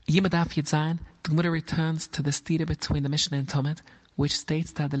Yimadav Yitzayin, the Gemara returns to the stira between the Mishnah and Talmud, which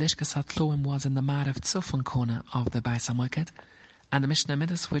states that the Lishkas HaTluim was in the Mad of Tzufan corner of the Beis HaMoed, and the Mishnah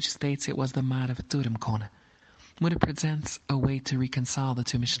Midas, which states it was the Mad of Durim corner. Gemara presents a way to reconcile the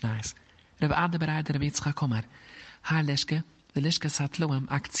two Mishnahs. Rav Ada B'Rayda Rav Yitzchak Omar, Ha Lishke, the Lishkas HaTluim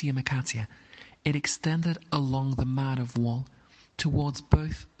Aktzia Mekatzia. It extended along the Mad of wall towards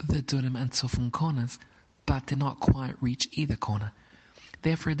both the Durim and Tzufan corners, but did not quite reach either corner.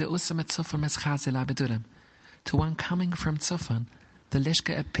 Therefore, the Usam Tzufan is Chazila B'Durim. To one coming from Tzufan, the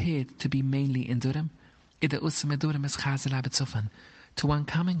Lishka appeared to be mainly in Durim. The Usam Durim is Chazila B'Tzufan. To one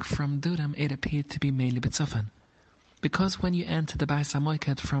coming from Durim, it appeared to be mainly B'Tzufan. Because when you entered the Beis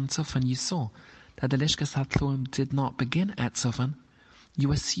HaMoed from Tzufan, you saw that the Lishkas HaTluim did not begin at Tzufan,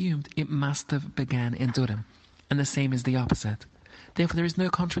 you assumed it must have began in Durim, and the same is the opposite. Therefore, there is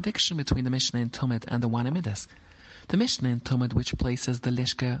no contradiction between the Mishnah in Talmud and the one in Midas. The Mishnah in Talmud, which places the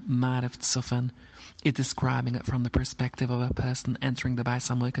Lishka Mad of Tzufan, is describing it from the perspective of a person entering the Beis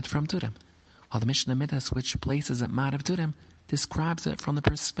HaMoed from Durim, while the Mishnah Midas, which places it Mad of Durim, describes it from the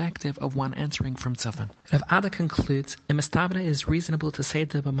perspective of one entering from Tzufan. Rav Ada concludes, in Mistabra it is reasonable to say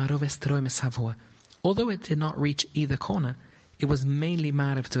that B'maroves Troimis Havua, although it did not reach either corner, it was mainly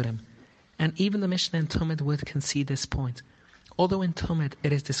Mad of Durim, and even the Mishnah in Talmud would concede this point. Although in Talmud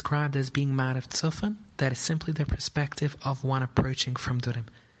it is described as being Mad of Tzufan, that is simply the perspective of one approaching from Durim.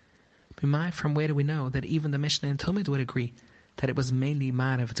 From where do we know that even the Mishnah in Talmud would agree that it was mainly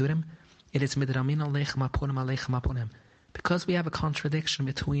Mad of Durim? It is Midramin Aleichem Apunim Aleichem Apunim. Because we have a contradiction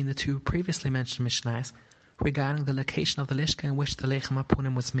between the two previously mentioned Mishnahs regarding the location of the Lishka in which the Lechem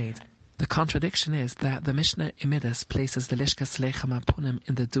Apunim was made. The contradiction is that the Mishnah in Midas places the Lishkas Lechem Apunim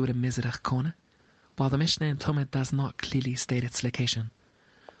in the Durim Mizrach corner, while the Mishnah in Talmud does not clearly state its location.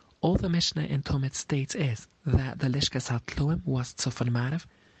 All the Mishnah in Talmud states is that the Lishkas HaTluim was Tzufan Marav.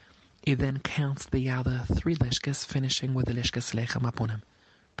 It then counts the other three Lishkas, finishing with the Lishkas Lechem Apunim.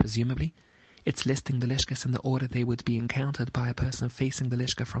 Presumably, it's listing the Lishkas in the order they would be encountered by a person facing the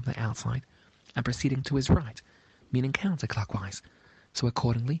Lishka from the outside and proceeding to his right, meaning counterclockwise. So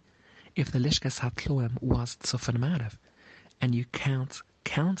accordingly, if the Lishkas HaTluim was Tzufan Marav, and you count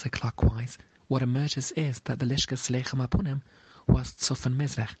counterclockwise, what emerges is that the Lishkas Lechem Apunim was Tzufan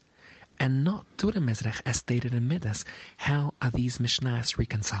Mizrach, and not Durim Mizrach as stated in Midas. How are these Mishnahs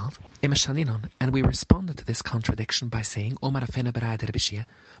reconciled? And we responded to this contradiction by saying, Omar Afena B'Rayda Rabbi Shia,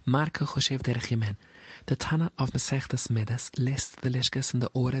 Marka Choshev Derech Yemen. The Tana of Masechtas Midas lists the Lishkas in the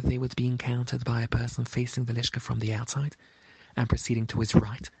order they would be encountered by a person facing the Lishka from the outside and proceeding to his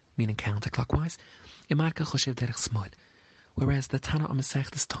right, meaning counterclockwise, Marka Choshev Derech Smol. Whereas the Tana of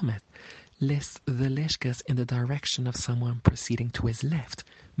Masechtas Talmud lists the Lishkas in the direction of someone proceeding to his left,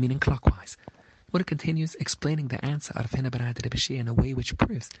 meaning clockwise. But it continues explaining the answer of Afena B'Rayda Rabbi Shia in a way which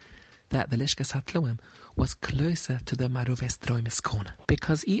proves that the Lishkas HaTluim was closer to the Maroves Troimis corner.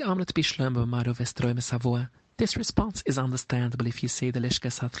 Because I amrit bishlam Maroves Troimis Havua, this response is understandable if you say the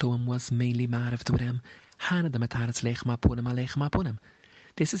Lishkas HaTluim was mainly Marav Durim, Hana the Mataretz Lechem Apunim Alechem Apunim.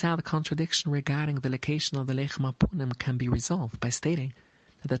 This is how the contradiction regarding the location of the Lechem Apunim can be resolved by stating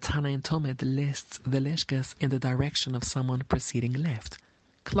that the Tana in Talmud lists the Lishkas in the direction of someone proceeding left,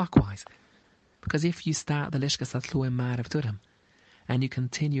 clockwise. Because if you start the Lishkas HaTluim Marav Durim, and you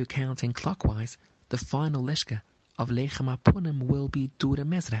continue counting clockwise, the final Lishka of Lechem Apunim will be Durim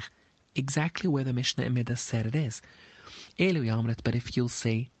Mizrach, exactly where the Mishnah in Midas said it is. Elu Yamret, but if you'll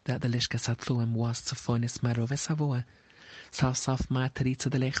say that the Lishkas HaTluim was Tzofonis Maroves Havua, Saf Materitza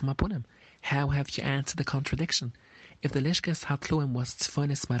the Lechem Apunim, how have you answered the contradiction? If the Lishkas HaTluim was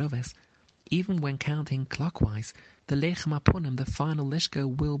Tzofonis Maroves, even when counting clockwise, the Lechem Apunim, the final Lishka,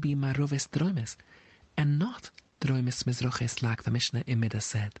 will be Maroves Droimis, and not Droimis Mizroches, like the Mishnah in Midas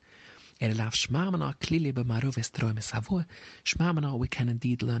said. Elaf Shmamana Klili B'Maroves Droimis Havua, Shmamana, we can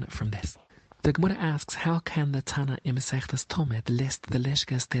indeed learn it from this. The Gemara asks, how can the Tana in Masechtas Talmud list the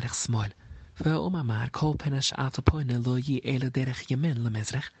Lishkas derech Smol? Ve'omamar kol penesh atapoine lo yi ele derech Yemen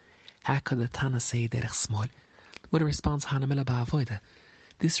lemezrech. How could the Tana say derech Smol? When it responds Hanamela Ba'avoida,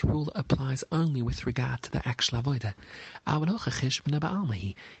 this rule applies only with regard to the actual avoida.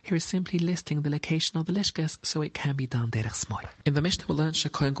 Here is simply listing the location of the lishkas, so it can be done derech Smol. In the Mishnah we learn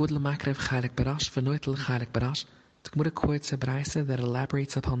shekoin gudel makrev chaylik barash v'noitel chaylik barash. The Gemara quotes a brayse that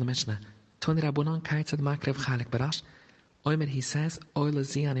elaborates upon the Mishnah. Toni Rabbanan kaitzad makrev chaylik barash. Oimer he says oile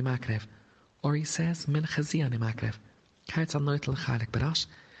zi ani makrev, or he says mincha zi ani makrev. Kaitzad noitel chaylik barash.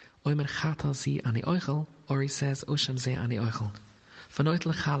 Oimer chata zi ani oichel, or he says ushem zi ani oichel.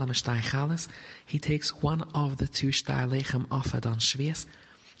 Vanoitel chala mishtay chalas, he takes one of the two shtay lechem offered on shvias,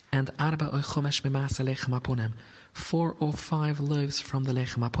 and arba oy chumash mimasa lechem apunim, 4 or 5 loaves from the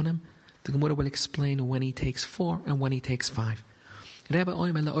lechem apunim. The Gemara will explain when he takes 4 and when he takes 5. Rebbe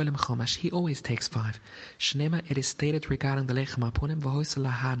oimer le'olam chumash, he always takes 5. Shnema, it is stated regarding the lechem apunim, v'hoyse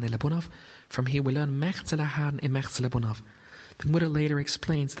laharn elabunov. From here we learn mechze laharn and mechze lebunov. The Gemara later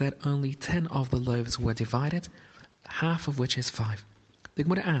explains that only 10 of the loaves were divided, half of which is 5. The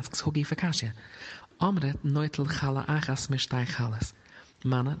Gemara asks, Hugi Fakashya, Amret noitel chala achas mishtay chalas.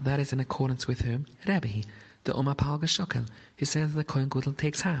 Mana, that is in accordance with whom? Rebbe, the Palga Shokel, who says the Kohen Gadol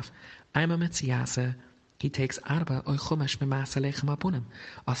takes half. Aima Metziyasa, he takes arba oy chumash memasa lechem apunim.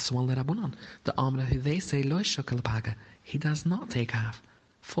 Aswan lerabunan, the Amra who they say loy shokel paga, he does not take half.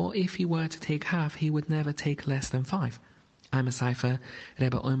 For if he were to take half, he would never take less than 5. I'm a cipher,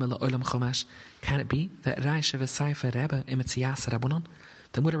 Rebbe oimer le'olam chumash. Can it be that Raisha v'cipher Rebbe imetziyasa rabunan?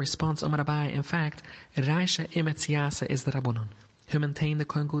 The Mutter responds, Omar Abai, in fact, Raisha imetziyasa is the rabunan, who maintain the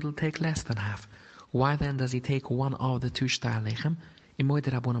Kohen Gadol take less than half. Why then does he take one of the 2 shtar lechem? Imoy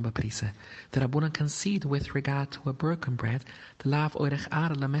the rabunan b'prise. The rabunan concede with regard to a broken bread, the lav oirech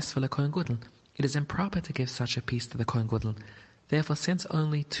ar lames for the Kohen Gadol. It is improper to give such a piece to the Kohen Gadol. Therefore, since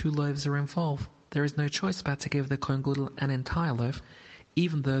only 2 loaves are involved, there is no choice but to give the Kohen Gadol an entire loaf,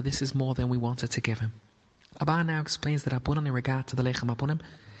 even though this is more than we wanted to give him. Abba now explains that Abunan in regard to the Lechem Apunim,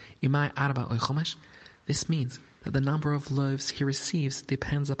 Imai Arba Oy Chumash. This means that the number of loaves he receives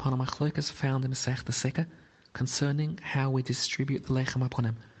depends upon a machlokas found in Masech the Seka concerning how we distribute the Lechem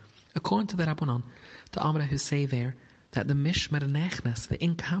Apunim. According to the Rabbanon, the Amra who say there that the Mishmer Nechnes, the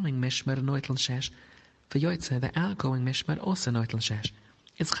incoming Mishmer Noitel Shesh, the Yoitze, the outgoing Mishmer, also Noitel Shesh.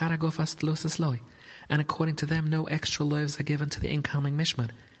 It's Charagofas Tlusis Loi, and according to them, no extra loaves are given to the incoming Mishmer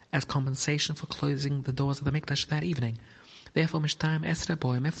as compensation for closing the doors of the Mikdash that evening. Therefore, Mishtayim Esra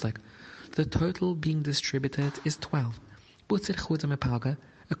Boy Miflik, the total being distributed is 12. Butzir Chudam Epalga,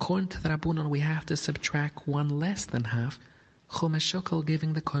 according to the Rabbunon, we have to subtract 1 less than half, Chumash Shokel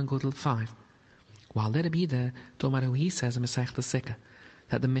giving the Kohen Gadol 5. While let it be there, Domaru he says in Masech the Sika,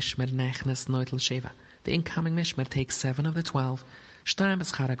 that the Mishmer Nechnes Noitel Sheva, the incoming Mishmer takes 7 of the 12, Shtaim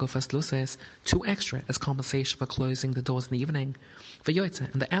Bescharagofas Luses, 2 extra as compensation for closing the doors in the evening. For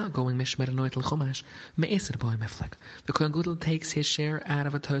Yoitze and the outgoing Mishmer Noitel Chumash, Me'eser Boy Meflek, the Kohen Gadol takes his share out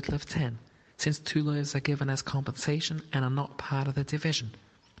of a total of 10, since 2 loaves are given as compensation and are not part of the division.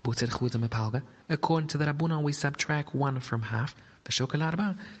 According to the Rabbunon, we subtract 1 from half,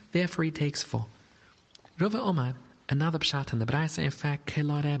 therefore he takes 4. Rava Omar, another pshat in the Braisa, in fact,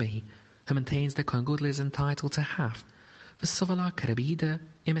 Kela Rebbehi, who maintains the Kohen Gadol is entitled to half. V'sovala Kerebida,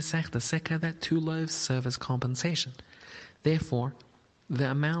 Imesech the Seka, that 2 loaves serve as compensation. Therefore,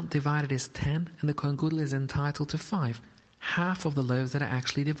 the amount divided is 10, and the Kohen Gadol is entitled to 5, half of the loaves that are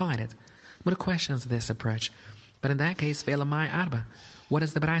actually divided. What questions this approach? But in that case, Ve'elamai Arba. What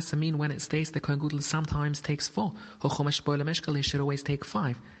does the Braisa mean when it states the Kohen Gadol sometimes takes 4? Hochomesh Boile Mishkal, he should always take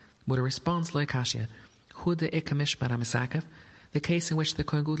 5. But a response, Lo Kashya, Hu de Ikamish Baramisakav. The case in which the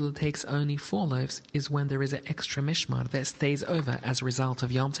Kohen Gadol takes only 4 loaves is when there is an extra mishmar that stays over as a result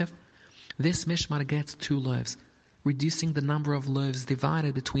of Yom Tov. This mishmar gets 2 loaves, reducing the number of loaves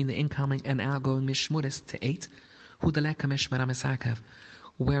divided between the incoming and outgoing mishmuris to 8. Hudaleka mishmaramisakav.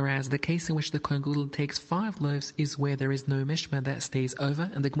 Whereas the case in which the Kohen Gadol takes 5 loaves is where there is no mishmar that stays over,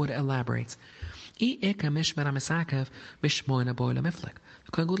 and the Gemara elaborates. The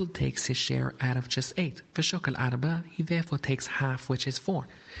Kohen Gadol takes his share out of just 8. For Shokal Arba, he therefore takes half, which is 4.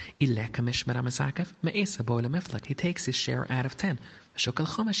 He takes his share out of 10. For Shokal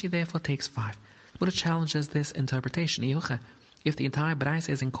Chumash, he therefore takes 5. But it challenges this interpretation. If the entire Braisa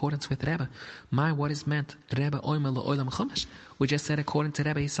is in accordance with Rebbe, what is meant? Rebbe oimer le'olam chumash. We just said according to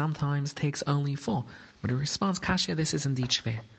Rebbe, he sometimes takes only 4. But in response, Kashya, this is indeed schwer.